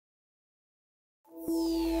What's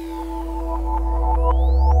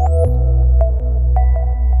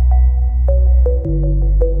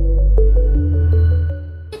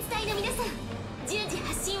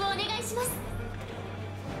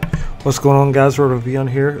going on, guys? RedWolfVion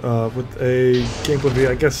here with a gameplay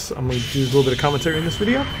video. I guess I'm going to do a little bit of commentary in this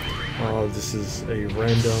video. This is a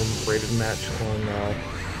random rated match on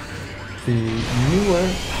the newer,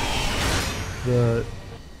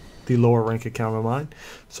 the lower rank account of mine.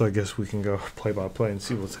 So I guess we can go play by play and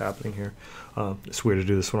see what's happening here. It's weird to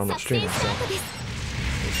do this when I'm not streaming, so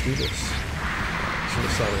let's do this.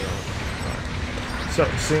 So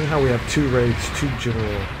seeing how we have 2 raids, 2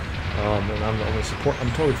 general, and I'm the only support, I'm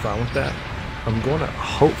totally fine with that. I'm going to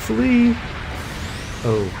hopefully...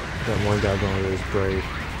 Oh, that one guy going there is brave.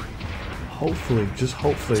 Hopefully, just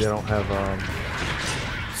hopefully they don't have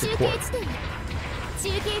support. Oh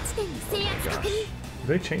my gosh. Did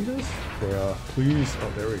they change this? Or, please? Oh,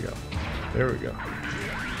 there we go. There we go.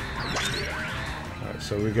 Alright,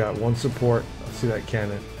 so we got 1 support. I see that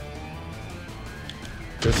cannon.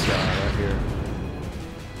 This guy right here.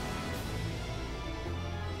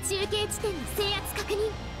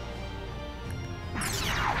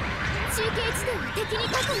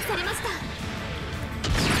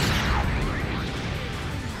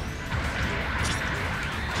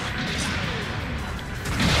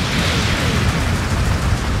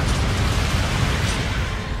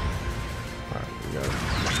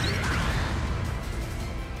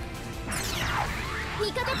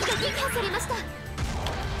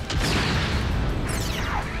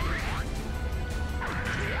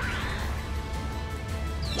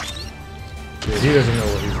 Yeah, he doesn't know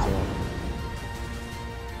what he's doing.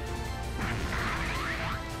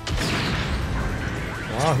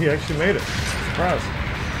 Wow, he actually made it. Surprise.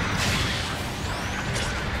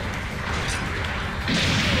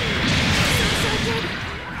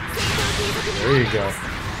 There you go.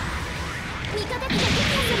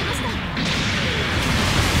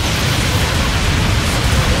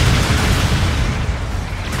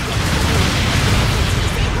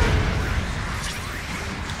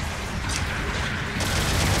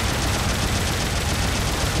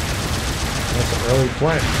 That's an early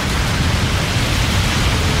plant.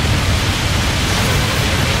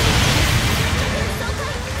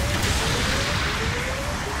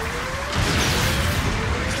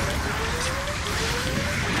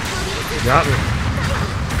 Got me.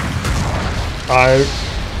 I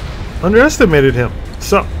underestimated him.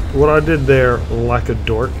 So what I did there, like a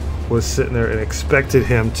dork, was sitting there and expected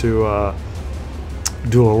him to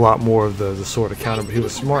do a lot more of the sort of counter, but he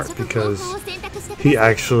was smart because he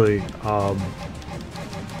actually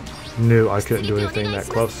knew I couldn't do anything that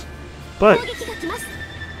close. But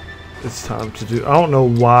it's time to do... I don't know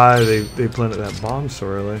why they planted that bomb so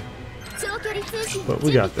early, but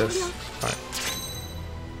we got this. Alright.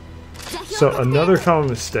 So another common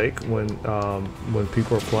mistake when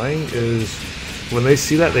people are playing is when they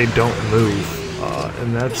see that they don't move,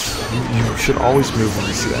 and that's, you should always move when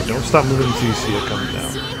you see that. Don't stop moving until you see it coming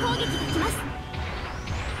down.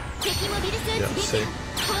 Yeah, see.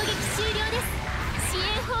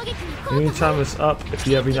 Anytime it's up, if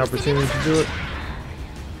you have any opportunity to do it,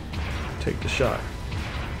 take the shot.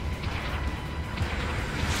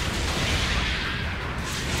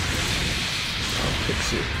 I'll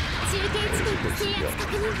fix it.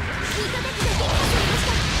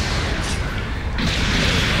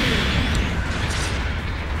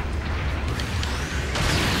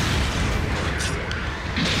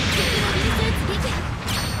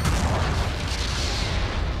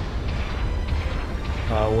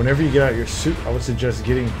 Whenever you get out of your suit, I would suggest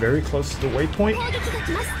getting very close to the waypoint.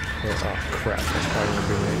 Oh crap, that's probably going to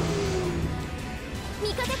be me.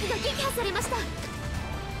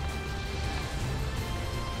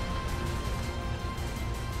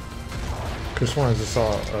 This one I just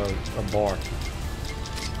saw a bar.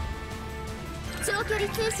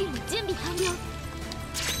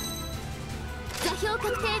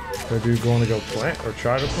 So do you want to go plant or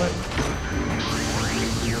try to plant?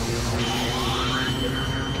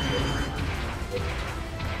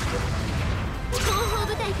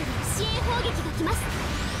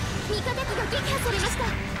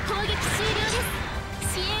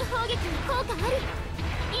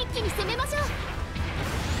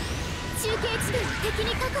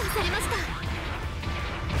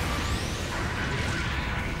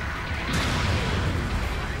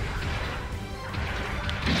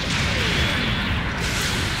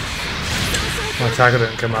 My attacker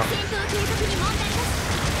didn't come out.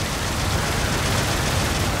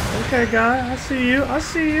 Okay, guy, I see you. I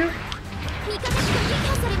see you.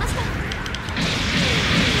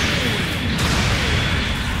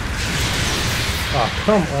 Oh, Oh,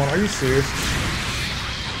 come on. Are you serious?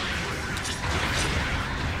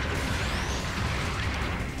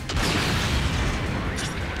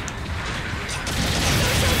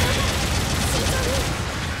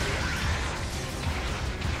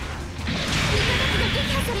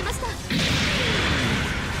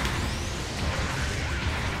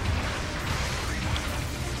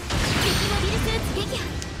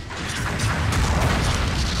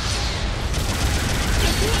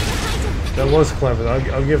 That was clever.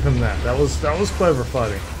 I'll give him that. That was clever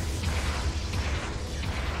fighting.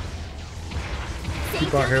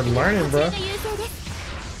 Keep out here learning, bro.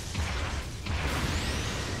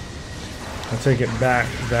 I take it back.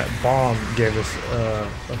 That bomb gave us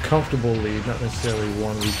a comfortable lead, not necessarily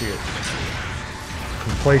one we could get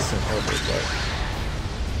complacent over, but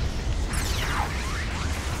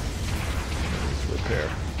let's repair.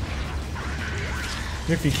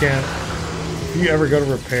 If you can, if you ever go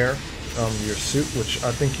to repair your suit, which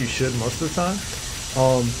I think you should most of the time,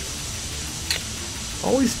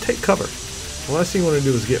 always take cover. The last thing you want to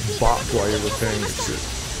do is get bopped while you're repairing your suit.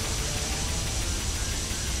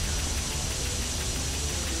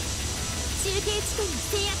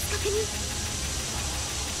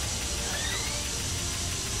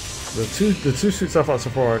 The two suits I fought so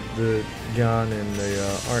far, the Gun and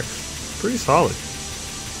the aren't pretty solid.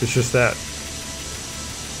 It's just that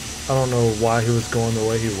I don't know why he was going the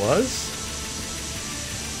way he was.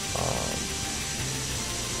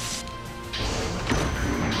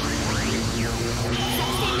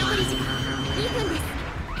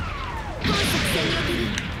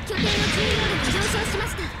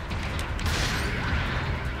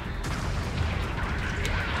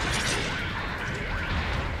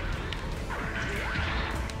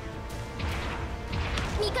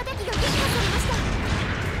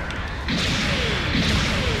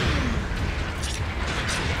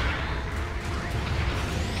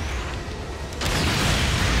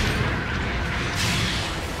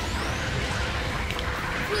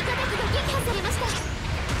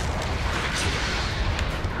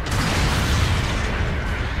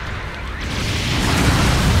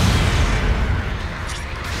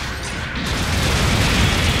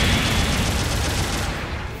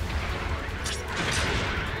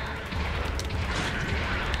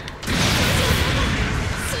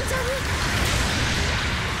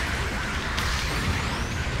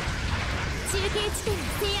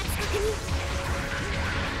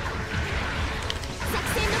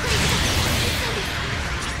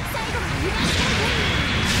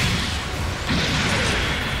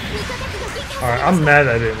 Alright, I'm mad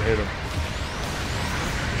I didn't hit him.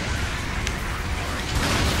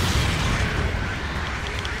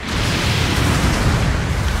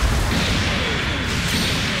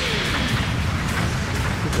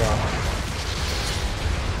 Good job.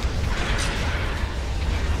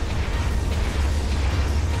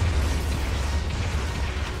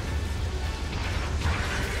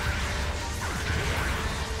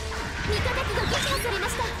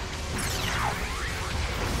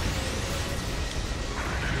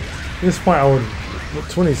 At this point, I would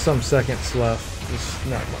 20-some seconds left. There's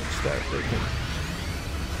not much that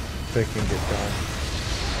they can get done.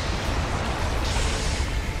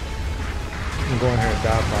 I'm going here and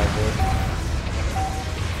die probably.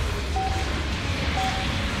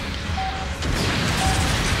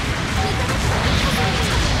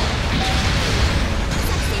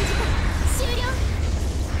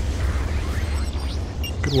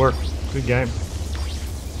 Good work. Good game.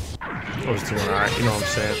 I was doing alright, you know what I'm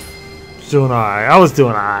saying? Doing alright. I was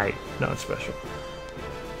doing alright. Nothing special.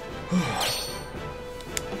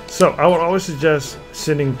 So I would always suggest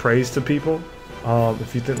sending praise to people.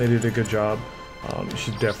 If you think they did a good job, you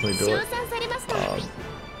should definitely do it.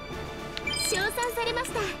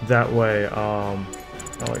 That way, I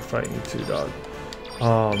like fighting you too, dog.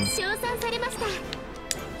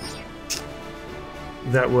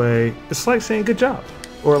 That way, it's like saying good job.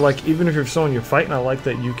 Or like, even if you're someone you're fighting, I like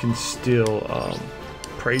that you can still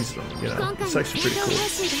praise them, you know. It's actually pretty cool.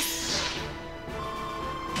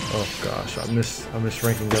 Oh gosh, I miss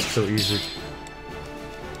ranking up so easy.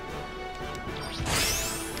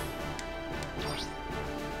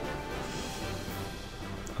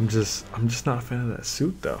 I'm just not a fan of that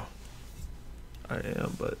suit though. I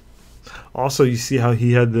am, but also you see how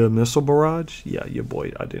he had the missile barrage? Yeah, your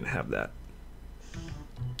boy, I didn't have that.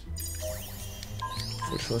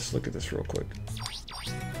 Which, let's look at this real quick.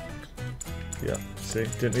 Yeah, see,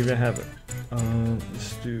 didn't even have it.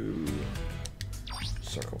 Let's do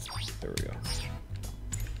circle. There we go.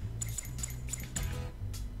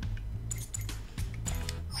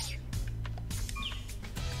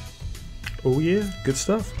 Oh yeah, good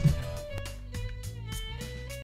stuff.